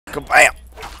Kabam!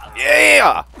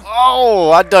 Yeah!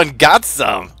 Oh, I done got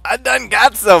some.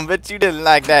 Bet you didn't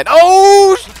like that.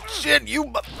 Oh, shit, you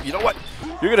know what?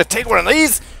 You're gonna take one of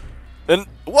these? And,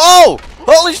 whoa!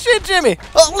 Holy shit, Jimmy!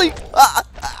 Holy...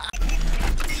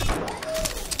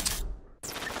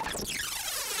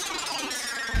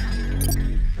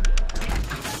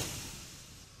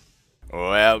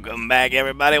 Welcome back,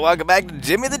 everybody. Welcome back to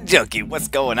Jimmy the Junkie. What's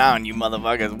going on, you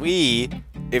motherfuckers?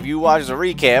 If you watched the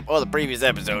recap or the previous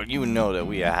episode, you know that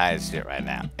we are high as shit right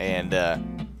now. And,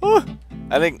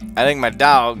 I think my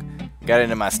dog got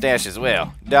into my stash as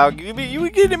well. Dog, you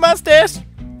get in my stash?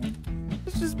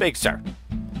 Let's just make sure.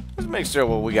 Let's make sure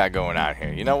what we got going on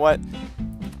here. You know what?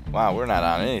 Wow, we're not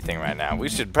on anything right now. We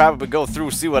should probably go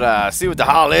through, see what the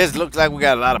haul is. Looks like we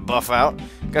got a lot of buff out.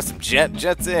 Got some jets,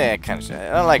 kind of shit.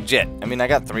 I don't like jet. I mean, I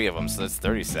got 3 of them, so that's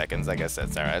 30 seconds. I guess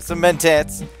that's alright. Some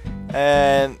mentats,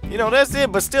 and you know that's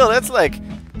it. But still, that's like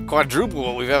quadruple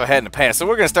what we've ever had in the past. So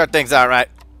we're gonna start things out right.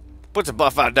 Put some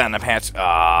buff out down the patch.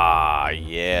 Ah,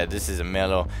 yeah, this is a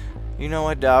mellow. You know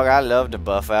what, dog? I love the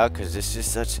buff out because it's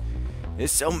just such.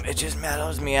 It just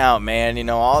mellows me out, man. You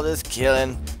know, all this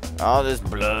killing, all this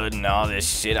blood, and all this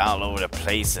shit all over the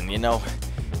place, and you know.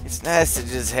 It's nice to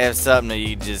just have something that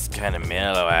you just kind of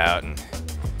mellow out and...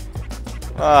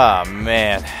 Oh,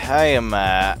 man. I am,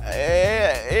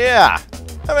 yeah.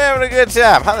 I'm having a good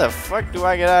time. How the fuck do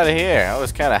I get out of here? I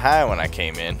was kind of high when I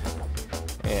came in.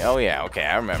 Yeah, oh, yeah. Okay,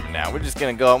 I remember now. We're just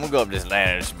going to go... I'm going to go up this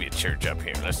ladder. There should be a church up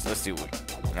here. Let's see what we...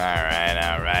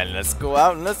 Alright. Let's go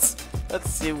out and let's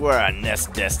see where our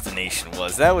next destination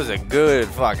was. That was a good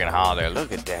fucking haul there.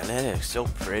 Look at that. That is so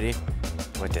pretty.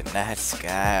 With the night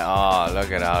sky. Oh,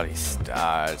 look at all these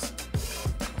stars.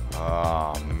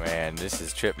 Oh, man. This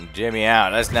is tripping Jimmy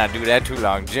out. Let's not do that too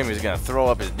long. Jimmy's going to throw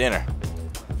up his dinner.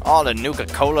 All the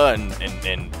Nuka-Cola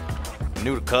and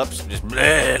noodle cups just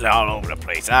bleh, all over the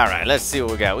place. All right, let's see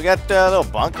what we got. We got a little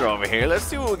bunker over here. Let's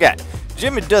see what we got.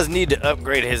 Jimmy does need to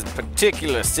upgrade his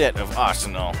particular set of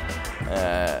arsenal.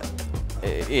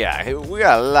 Yeah, we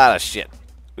got a lot of shit.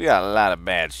 We got a lot of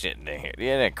bad shit in here.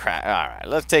 Yeah, alright,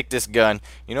 let's take this gun.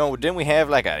 You know, didn't we have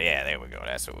like a... Yeah, there we go.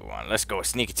 That's what we want. Let's go with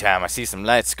sneaky time. I see some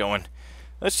lights going.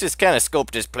 Let's just kind of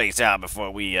scope this place out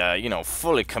before we, you know,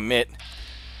 fully commit.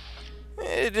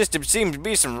 It just seems to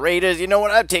be some raiders. You know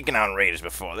what? I've taken on raiders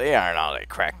before. They aren't all they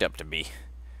cracked up to be.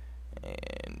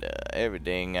 And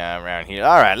everything around here.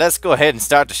 Alright, let's go ahead and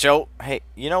start the show. Hey,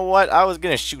 you know what? I was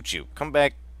going to shoot you. Come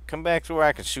back to where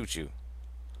I can shoot you.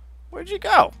 Where'd you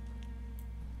go?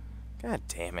 God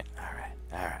damn it.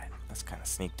 Alright. Let's kind of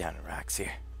sneak down the rocks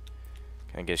here.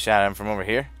 Can I get a shot at him from over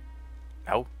here?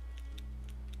 No.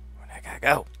 Where'd that guy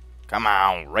go? Come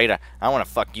on, Raider. I want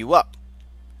to fuck you up.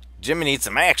 Jimmy needs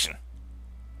some action.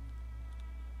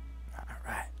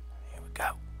 Alright. Here we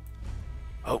go.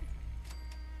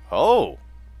 Oh.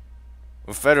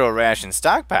 With federal ration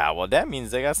stockpile. Well, that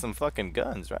means they got some fucking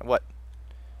guns, right? What?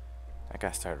 That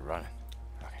guy started running.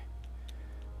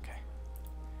 Okay.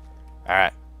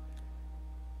 Alright.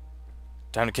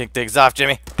 Time to kick things off,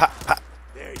 Jimmy. Pop.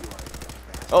 There you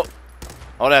are.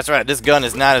 Oh, that's right. This gun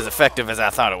is not as effective as I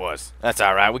thought it was. That's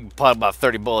all right. We can put about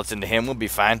 30 bullets into him. We'll be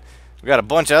fine. We got a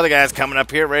bunch of other guys coming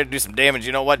up here ready to do some damage.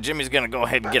 You know what? Jimmy's going to go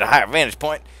ahead and get a higher vantage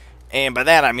point. And by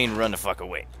that, I mean run the fuck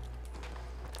away.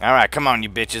 All right, come on, you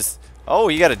bitches. Oh,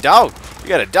 you got a dog. You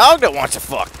got a dog that wants to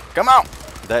fuck. Come on.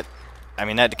 That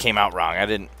came out wrong. I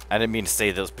didn't mean to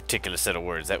say those particular set of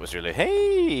words. That was really,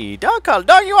 hey, dog collar.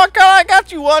 Dog, you want collar? I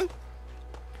got you one.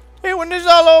 Hey, when this is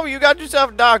all over, you got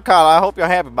yourself a dog collar. I hope you're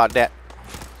happy about that.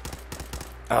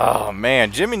 Oh,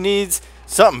 man. Jimmy needs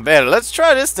something better. Let's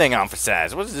try this thing on for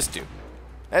size. What does this do?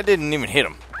 That didn't even hit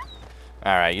him.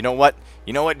 All right, you know what?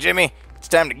 You know what, Jimmy? It's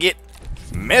time to get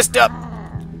messed up.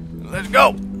 Let's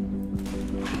go.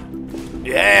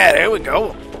 Yeah, there we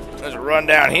go. Let's run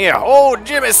down here. Oh,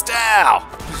 Jimmy style.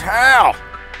 How?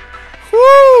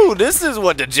 Woo! This is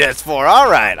what the jet's for. All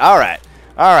right.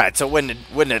 So when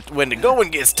the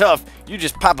going gets tough, you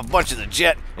just pop a bunch of the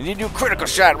jet and you do critical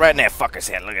shot right in that fucker's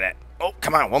head. Look at that. Oh,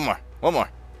 come on, one more.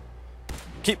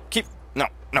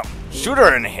 No. Shoot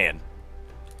her in the head.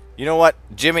 You know what,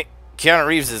 Jimmy? Keanu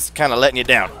Reeves is kind of letting you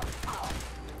down.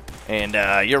 And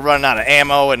you're running out of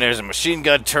ammo, and there's a machine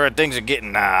gun turret. Things are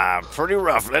getting pretty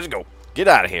rough. Let's go. Get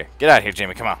out of here. Get out of here,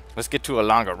 Jimmy. Come on. Let's get to a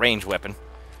longer range weapon.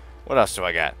 What else do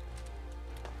I got?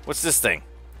 What's this thing?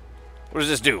 What does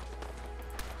this do?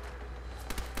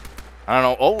 I don't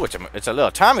know. Oh, it's a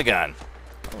little Tommy gun.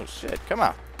 Oh, shit. Come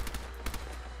on.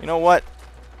 You know what?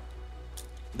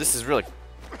 This is really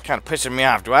kind of pissing me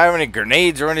off. Do I have any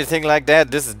grenades or anything like that?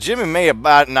 Jimmy may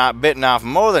have not bitten off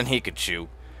more than he could chew.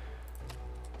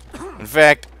 In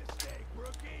fact...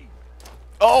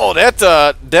 Oh, that's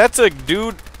a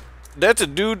dude. That's a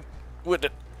dude with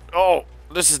the. Oh,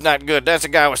 this is not good. That's a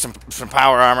guy with some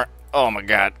power armor. Oh my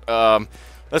god.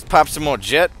 Let's pop some more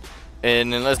jet,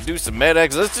 and then let's do some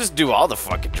med-X. Let's just do all the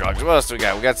fucking drugs. What else we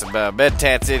got? We got some med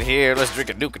tats in here. Let's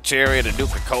drink a Duke of Cherry and a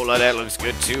Duke of Cola. That looks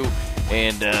good too.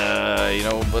 And you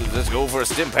know, let's go for a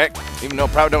stim pack. Even though I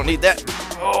probably don't need that.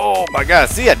 Oh my god.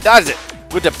 See, I dodged it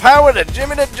with the power of the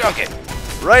Jimmy the Junkie.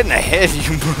 Right in the head,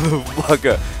 you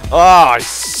motherfucker. Oh,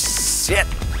 shit.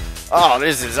 Oh,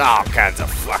 this is all kinds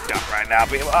of fucked up right now,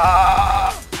 people.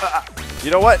 You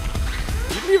know what?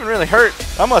 You didn't even really hurt.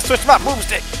 I'm going to switch my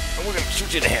boomstick, and we're going to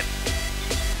shoot you in the head.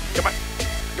 Come on.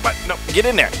 Come on. No, get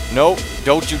in there. No,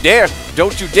 don't you dare.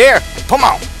 Don't you dare. Come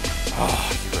on.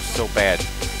 Oh, you are so bad.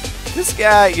 This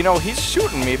guy, you know, he's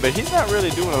shooting me, but he's not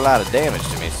really doing a lot of damage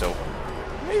to me, so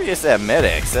maybe it's that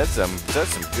med-X. That's some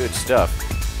good stuff.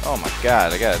 Oh my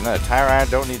god, I got another tire iron,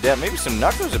 don't need that. Maybe some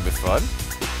knuckles would be fun.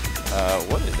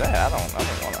 What is that? I don't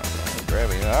want to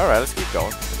grab it. Alright, let's keep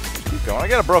going. Keep going. I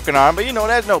got a broken arm, but you know,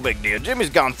 that's no big deal.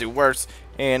 Jimmy's gone through worse.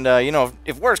 And, you know,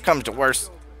 if worse comes to worse,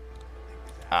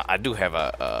 I do have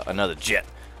another jet.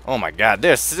 Oh my god,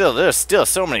 there's still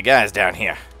so many guys down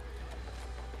here.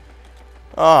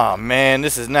 Oh man,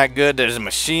 this is not good. There's a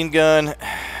machine gun.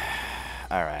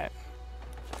 Alright.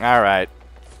 Alright.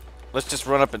 Let's just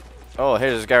run up and... Oh,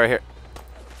 here's this guy right here.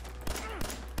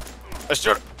 Let's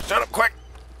shoot him. Shoot him quick.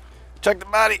 Check the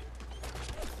body.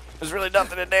 There's really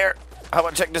nothing in there. How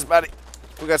about check this body?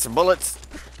 We got some bullets.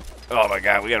 Oh my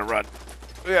god, we gotta run.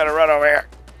 We gotta run over here.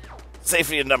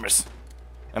 Safety in numbers.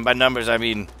 And by numbers, I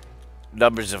mean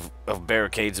numbers of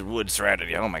barricades and wood surrounding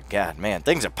you. Oh my god, man.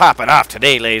 Things are popping off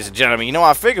today, ladies and gentlemen. You know,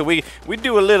 I figured we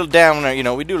do a little down, you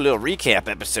know, we do a little recap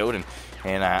episode, and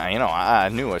you know, I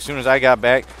knew as soon as I got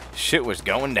back, shit was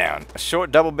going down. A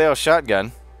short double barrel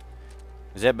shotgun.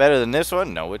 Is that better than this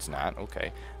one? No, it's not.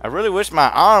 Okay. I really wish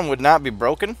my arm would not be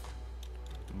broken.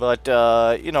 But,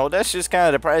 you know, that's just kind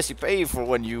of the price you pay for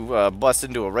when you bust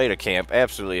into a raider camp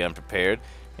absolutely unprepared.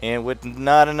 And with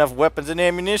not enough weapons and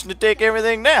ammunition to take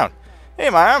everything down.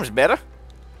 Hey, my arm's better.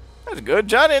 That's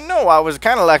good. I didn't know I was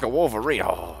kind of like a Wolverine.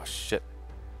 Oh, shit.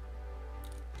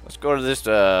 Let's go to this,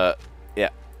 yeah.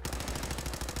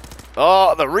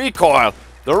 Oh, the recoil.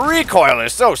 The recoil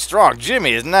is so strong.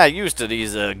 Jimmy is not used to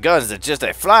these guns that just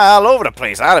they fly all over the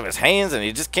place out of his hands, and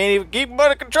he just can't even keep them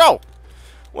under control.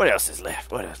 What else is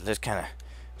left? What else? Let's kind of...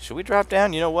 Should we drop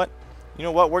down? You know what? You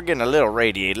know what? We're getting a little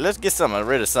radiated. Let's get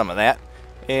rid of some of that.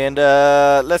 And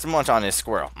let's munch on this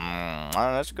squirrel.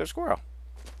 That's a good squirrel.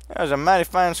 That was a mighty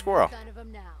fine squirrel.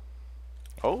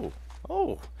 Oh.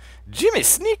 Oh. Jimmy's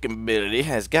sneaking ability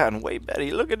has gotten way better.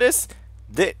 Look at this.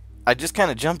 I just kind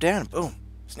of jumped down and boom.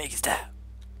 Sneaky style.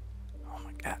 Oh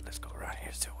my god. Let's go around here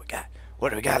and see what we got. What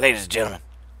do we got, ladies and gentlemen?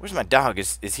 Where's my dog?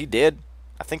 Is he dead?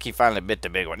 I think he finally bit the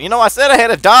big one. You know, I said I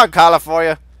had a dog collar for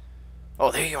you.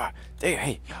 Oh, there you are. There.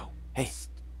 Hey. Hey.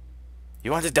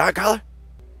 You want this dog collar?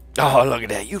 Oh, look at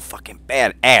that. You fucking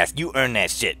badass. You earned that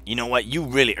shit. You know what? You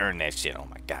really earned that shit. Oh,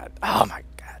 my God. Oh, my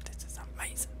God. This is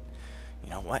amazing. You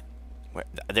know what?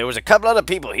 There was a couple other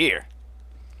people here.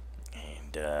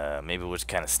 And maybe we'll just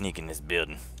kind of sneak in this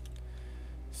building.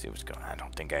 See what's going on. I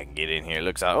don't think I can get in here. It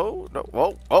looks like... Oh, no.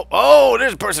 Whoa. Oh,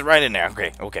 there's a person right in there.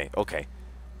 Okay.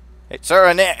 Hey, sir,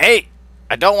 in there. Hey,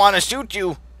 I don't want to shoot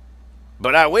you.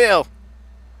 But I will.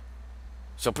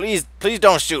 So please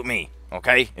don't shoot me.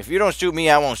 Okay? If you don't shoot me,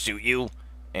 I won't shoot you.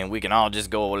 And we can all just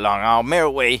go along our merry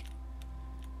way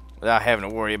without having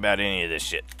to worry about any of this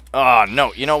shit. Oh,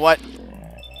 no. You know what?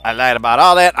 I lied about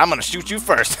all that. I'm going to shoot you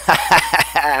first. Look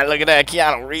at that.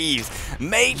 Keanu Reeves.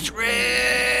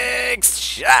 Matrix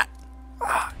shot.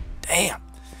 Oh, damn.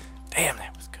 Damn,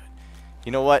 that was good.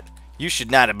 You know what? You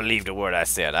should not have believed a word I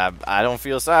said. I don't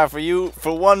feel sorry for you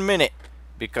for 1 minute.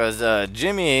 Because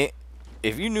Jimmy...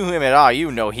 If you knew him at all,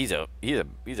 you know he's a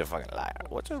fucking liar.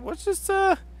 What's this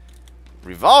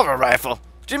revolver rifle?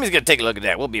 Jimmy's gonna take a look at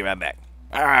that. We'll be right back.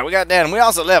 All right, we got that, and we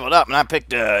also leveled up, and I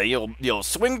picked you'll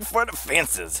swing for the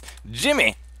fences.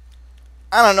 Jimmy,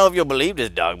 I don't know if you'll believe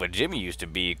this, dog, but Jimmy used to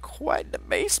be quite the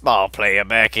baseball player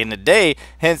back in the day.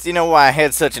 Hence, you know why I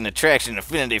had such an attraction,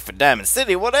 affinity for Diamond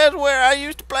City. Well, that's where I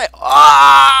used to play.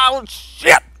 Oh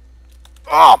shit!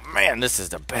 Oh man, this is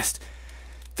the best.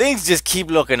 Things just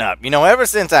keep looking up. You know, ever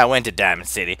since I went to Diamond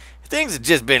City, things have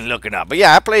just been looking up. But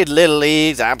yeah, I played Little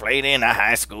Leagues. I played in a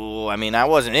high school. I mean, I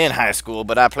wasn't in high school,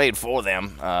 but I played for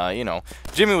them. You know,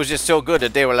 Jimmy was just so good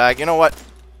that they were like, you know what?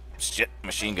 Shit,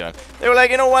 machine gun. They were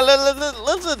like, you know what?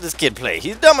 Let's let this kid play.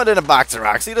 He's dumber than a box of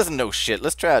rocks. He doesn't know shit.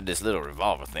 Let's try out this little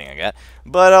revolver thing I got.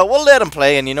 But we'll let him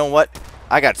play. And you know what?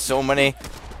 I got so many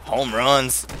home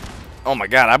runs. Oh, my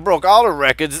God. I broke all the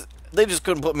records they just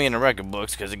couldn't put me in the record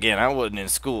books because, again, I wasn't in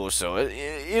school. So,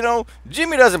 you know,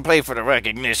 Jimmy doesn't play for the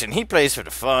recognition. He plays for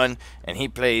the fun, and he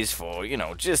plays for, you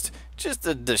know, just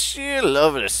the sheer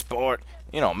love of the sport.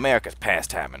 You know, America's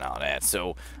pastime and all that.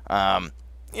 So,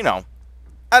 you know,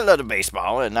 I love the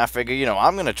baseball, and I figure, you know,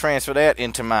 I'm going to transfer that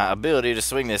into my ability to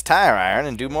swing this tire iron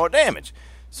and do more damage.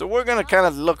 So we're going to kind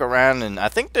of look around, and I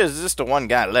think there's just the one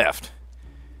guy left.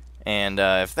 And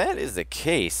if that is the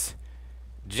case,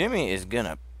 Jimmy is going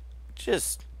to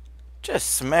just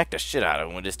smack the shit out of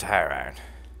him with this tire iron.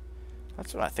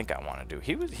 That's what I think I want to do.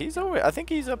 He's over, I think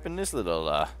he's up in this little,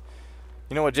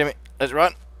 you know what, Jimmy? Let's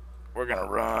run. We're going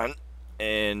to run.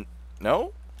 And,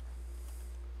 no?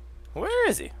 Where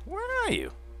is he? Where are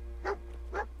you?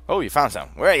 Oh, you found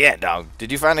something. Where are you at, dog?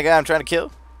 Did you find the guy I'm trying to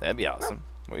kill? That'd be awesome.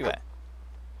 Where you at?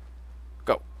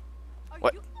 Go.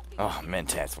 What? Oh,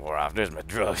 mentats wore off. There's my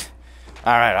drugs.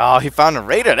 Alright, oh, he found a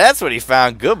raider. That's what he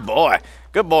found. Good boy.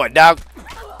 Good boy, dog.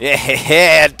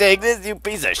 Yeah, take this, you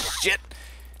piece of shit.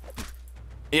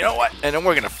 You know what? And then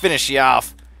we're going to finish you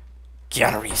off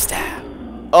Keanu Reeves style.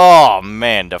 Oh,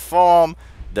 man. The form,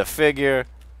 the figure.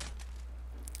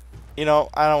 You know,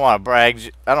 I don't want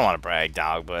to brag,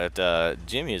 dog, but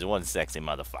Jimmy is one sexy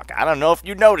motherfucker. I don't know if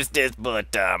you noticed this,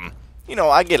 but you know,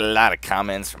 I get a lot of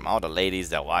comments from all the ladies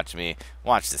that watch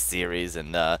the series,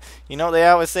 and you know, they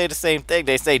always say the same thing.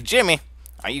 They say, "Jimmy,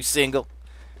 are you single?"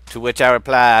 To which I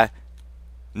reply,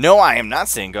 "No, I am not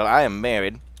single. I am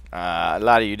married." A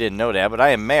lot of you didn't know that, but I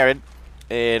am married,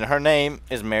 and her name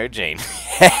is Mary Jane.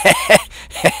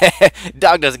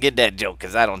 Dog doesn't get that joke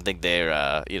because I don't think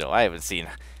they're, you know, I haven't seen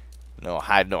no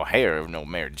hide, no hair of no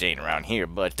Mary Jane around here,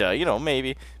 but, you know,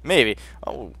 maybe.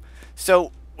 Oh,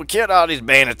 so we killed all these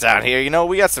bandits out here. You know,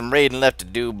 we got some raiding left to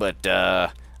do, but, I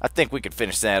think we could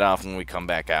finish that off when we come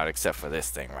back out, except for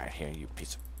this thing right here, you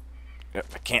piece of...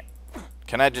 I can't...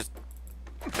 Can I just...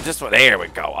 There we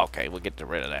go. Okay, we'll get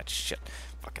rid of that shit.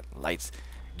 Fucking lights.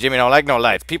 Jimmy don't like no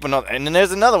lights. People know... And then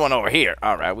there's another one over here.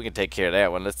 Alright, we can take care of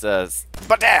that one. Let's,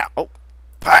 But down! Oh!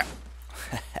 Pop!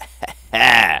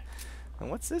 And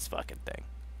what's this fucking thing?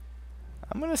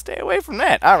 I'm gonna stay away from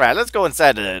that. Alright, let's go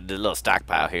inside the little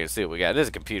stockpile here and see what we got. There's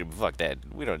a computer, but fuck that.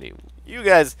 We don't need... You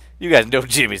guys know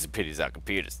Jimmy's opinions on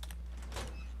computers.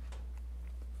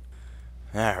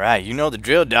 Alright, you know the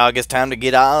drill, dog. It's time to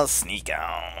get all sneak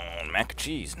on. Mac and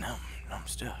cheese. Numb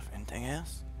stuff. Anything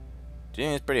else?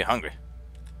 Jimmy's pretty hungry.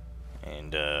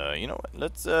 And, you know what?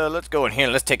 Let's go in here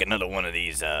and let's take another one of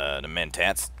these, the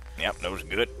mentats. Yep, those are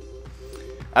good.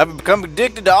 I've become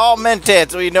addicted to all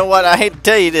mentats, so you know what? I hate to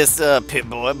tell you this, pit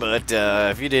boy, but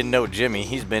if you didn't know Jimmy,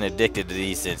 he's been addicted to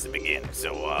these since the beginning.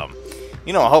 So,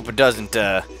 you know, I hope it doesn't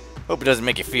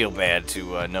make you feel bad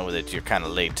to know that you're kind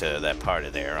of late to that party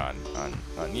there on,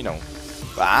 you know.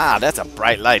 Ah, that's a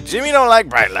bright light. Jimmy don't like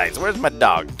bright lights. Where's my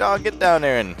dog? Dog, get down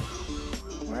there and...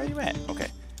 Where are you at? Okay.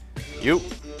 You.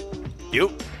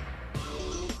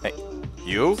 Hey,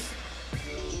 you.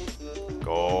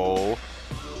 Go.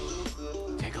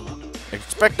 Take a look.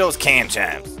 Expect those can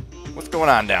chimes. What's going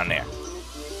on down there?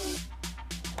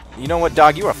 You know what,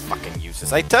 dog? You are fucking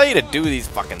useless. I tell you to do these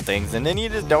fucking things, and then you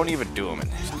just don't even do them.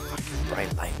 And there's a fucking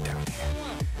bright light down here.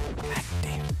 God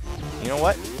damn. You know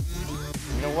what?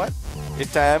 You know what?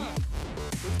 It's time.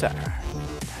 Time.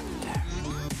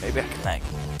 Maybe I can, like,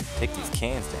 take these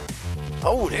cans down.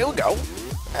 Oh, there we go.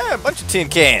 A bunch of tin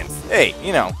cans. Hey,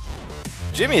 you know,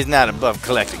 Jimmy is not above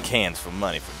collecting cans for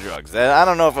money for drugs. I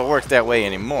don't know if it works that way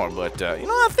anymore, but, you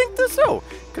know, I think that's so.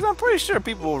 Because I'm pretty sure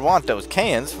people would want those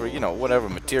cans for, you know, whatever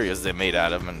materials they're made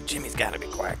out of. And Jimmy's got to be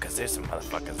quiet because there's some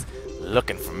motherfuckers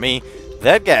looking for me.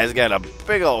 That guy's got a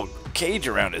big old cage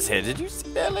around his head. Did you see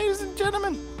that, ladies and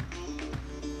gentlemen?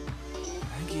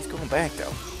 I think he's going back,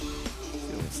 though. See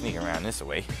if we can sneak around this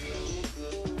way.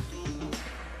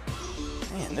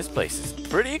 Man, this place is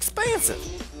pretty expansive.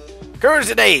 Courage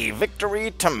today,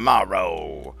 victory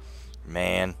tomorrow.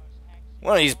 Man,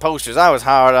 one of these posters, I was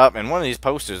hard up, and one of these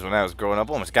posters when I was growing up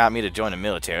almost got me to join the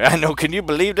military. I know, can you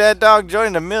believe that, dog?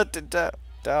 Joining the military,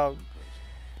 dog.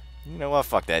 You know what?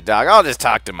 Fuck that, dog. I'll just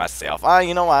talk to myself.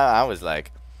 You know, I was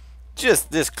like,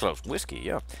 just this close. Whiskey,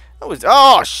 yeah. I was,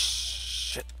 oh,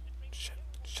 shit.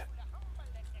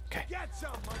 Okay.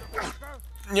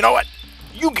 You know what?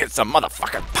 You get some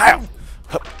motherfucking pow.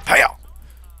 Pow.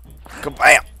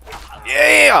 Kabam.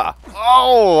 Yeah.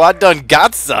 Oh, I done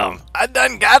got some.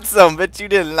 Bet you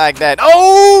didn't like that.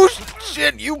 Oh,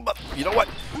 shit. You know what?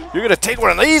 You're going to take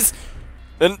one of these.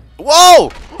 And, whoa.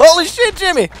 Holy shit,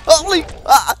 Jimmy. Holy.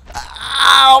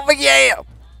 Oh, yeah.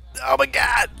 Oh, my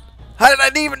God. How did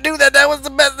I even do that? That was the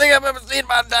best thing I've ever seen in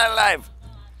my entire life.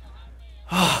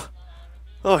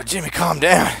 Oh, Jimmy, calm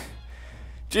down.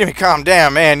 Jimmy, calm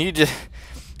down, man.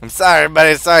 I'm sorry,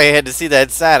 everybody. Sorry you had to see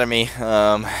that side of me.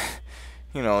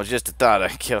 You know, just a thought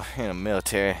I'd kill in the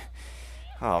military.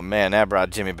 Oh, man, that brought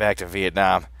Jimmy back to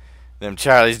Vietnam. Them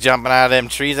Charlies jumping out of them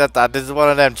trees. I thought this is one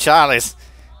of them Charlies.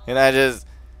 And I just...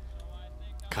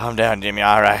 Calm down, Jimmy.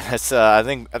 All right. Let's, I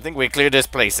think we cleared this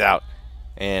place out.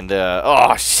 And,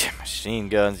 oh, shit, machine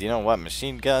guns. You know what?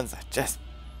 Machine guns, I just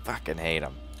fucking hate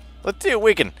them. Let's see if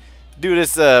we can do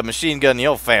this machine gun the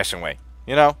old-fashioned way.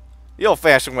 You know? The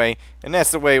old-fashioned way. And that's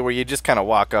the way where you just kind of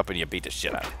walk up and you beat the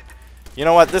shit out of it. You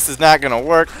know what? This is not going to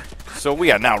work. So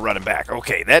we are now running back.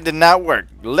 Okay, that did not work.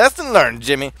 Lesson learned,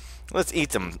 Jimmy. Let's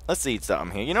eat some. Let's eat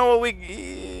something here. You know what?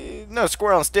 No,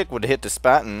 squirrel and stick would hit the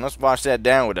spot. And let's wash that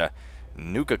down with a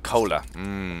Nuka-Cola.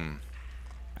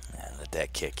 Let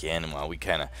that kick in while we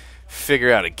kind of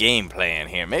figure out a game plan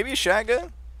here. Maybe a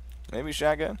shotgun? Maybe a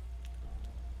shotgun?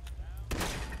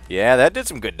 Yeah, that did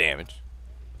some good damage.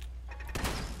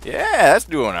 Yeah, that's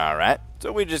doing alright.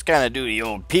 So we just kind of do the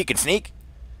old peek and sneak.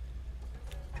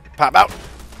 Pop out.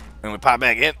 And we pop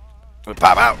back in. We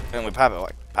pop out. And we pop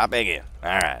out. Pop back in.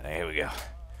 Alright, here we go.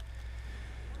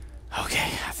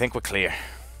 Okay, I think we're clear.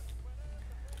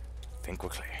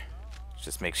 Let's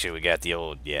just make sure we got the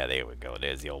old... Yeah, there we go.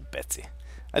 There's the old Betsy.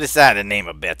 I decided to name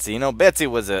her Betsy. You know, Betsy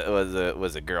was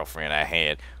a girlfriend I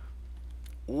had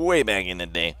way back in the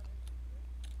day.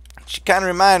 She kind of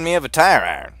reminded me of a tire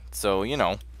iron. So, you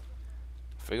know,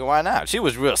 figure why not? She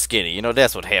was real skinny. You know,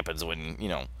 that's what happens when, you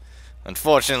know...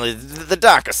 Unfortunately, the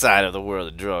darker side of the world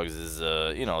of drugs is,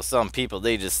 you know, some people,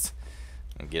 they just...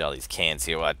 I'll get all these cans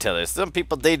here while I tell you. Some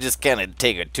people, they just kind of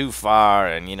take it too far,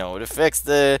 and, you know, it affects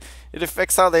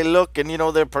how they look and, you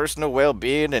know, their personal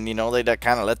well-being, and, you know, they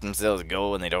kind of let themselves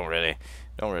go, and they don't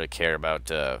really care about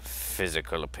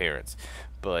physical appearance.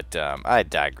 But I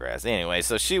digress. Anyway,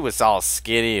 so she was all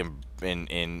skinny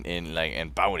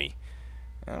and bony.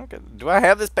 Okay. Do I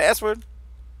have this password?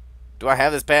 Do I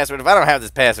have this password? If I don't have this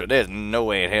password, there's no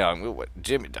way in hell.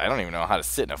 Jimmy, I don't even know how to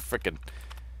sit in a frickin'...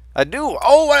 I do.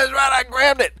 Oh, that's right. I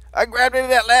grabbed it. I grabbed it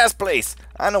in that last place.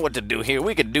 I know what to do here.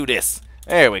 We can do this.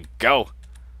 There we go.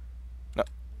 No,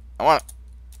 I want to...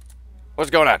 What's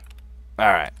going on?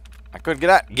 All right. I couldn't get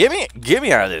out. Give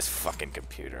me out of this fucking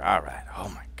computer. All right. Oh,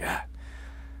 my God.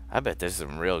 I bet there's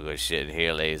some real good shit in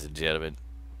here, ladies and gentlemen.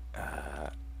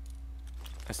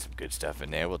 There's some good stuff in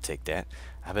there. We'll take that.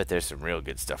 I bet there's some real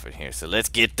good stuff in here. So let's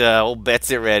get old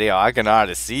Betsy ready. Oh, I can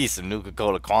already see some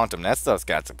Nuka-Cola Quantum. That stuff's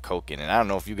got some coke in it. I don't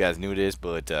know if you guys knew this,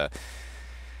 but the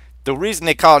reason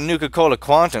they call it Nuka-Cola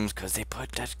Quantum is because they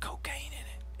put that cocaine in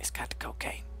it. It's got the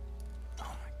cocaine.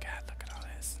 Oh my God! Look at all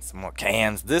this. Some more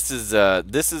cans. This is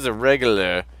a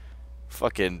regular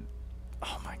fucking.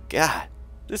 Oh my God!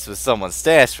 This was someone's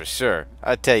stash for sure.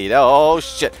 I tell you that. Oh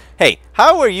shit! Hey,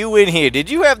 how are you in here? Did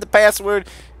you have the password?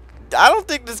 I don't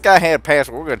think this guy had a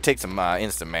password. We're going to take some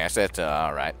instant mash. That's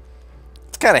alright.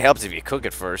 It kind of helps if you cook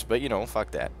it first, but, you know,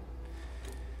 fuck that.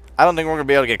 I don't think we're going to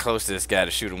be able to get close to this guy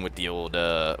to shoot him with the old,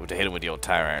 to hit him with the old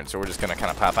tire iron. So we're just going to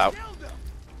kind of pop out.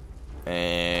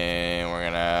 And we're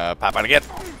going to pop out again.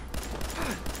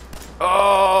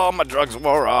 Oh, my drugs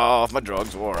wore off.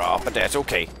 But that's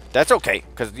okay. That's okay.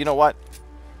 Because, you know what?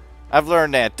 I've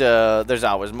learned that there's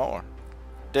always more.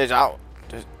 There's always...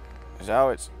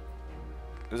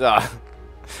 Oh,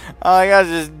 I got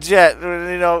this jet.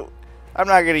 You know, I'm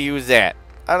not gonna use that.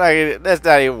 That's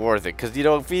not even worth it. Cause you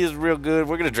know, it feels real good.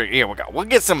 We're gonna drink. Here we go. We'll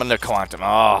get some of the quantum.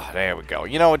 Oh, there we go.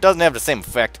 You know, it doesn't have the same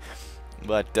effect,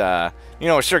 but you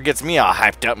know, it sure gets me all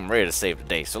hyped up and ready to save the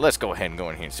day. So let's go ahead and go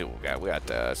in here and see what we got. We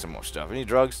got some more stuff. Any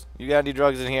drugs? You got any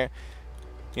drugs in here?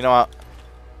 You know,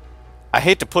 I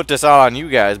hate to put this all on you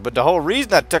guys, but the whole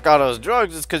reason I took all those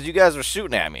drugs is because you guys were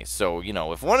shooting at me. So, you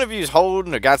know, if one of you's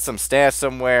holding or got some stash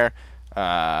somewhere,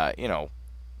 you know,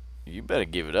 you better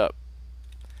give it up.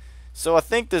 So I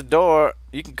think this door,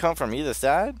 you can come from either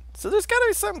side. So there's got to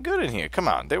be something good in here. Come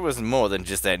on, there was more than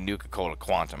just that Nuka-Cola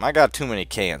Quantum. I got too many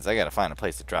cans. I got to find a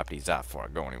place to drop these off before I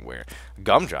go anywhere.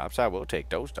 Gumdrops, I will take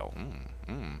those, though.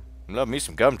 Love me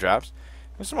some gumdrops.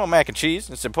 There's some more mac and cheese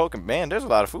and some poking. Man, there's a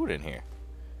lot of food in here.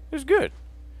 It's good.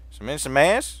 Some instant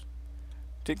mash.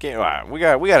 All right, we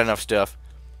got enough stuff.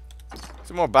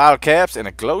 Some more bottle caps and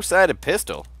a glow-sighted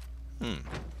pistol. We'll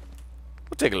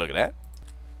take a look at that.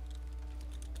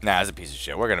 Nah, it's a piece of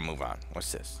shit. We're gonna move on.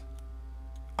 What's this?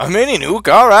 A mini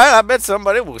nuke. All right, I bet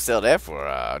somebody will sell that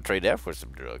for trade that for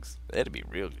some drugs. That'd be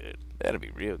real good. That'd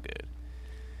be real good.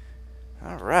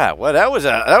 All right. Well, that was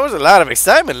a lot of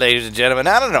excitement, ladies and gentlemen.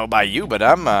 I don't know about you, but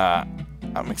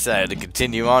I'm excited to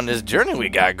continue on this journey we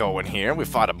got going here. We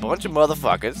fought a bunch of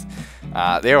motherfuckers.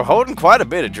 They were holding quite a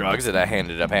bit of drugs that I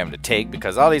ended up having to take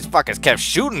because all these fuckers kept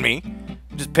shooting me.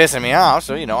 just pissing me off.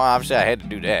 So, you know, obviously I had to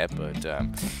do that. But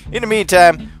in the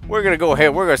meantime, we're going to go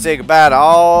ahead. We're going to say goodbye to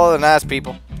all the nice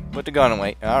people. Put the gun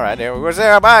away. All right, there. We're going to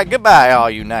say goodbye, all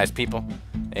you nice people.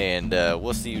 And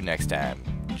we'll see you next time.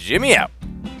 Jimmy out.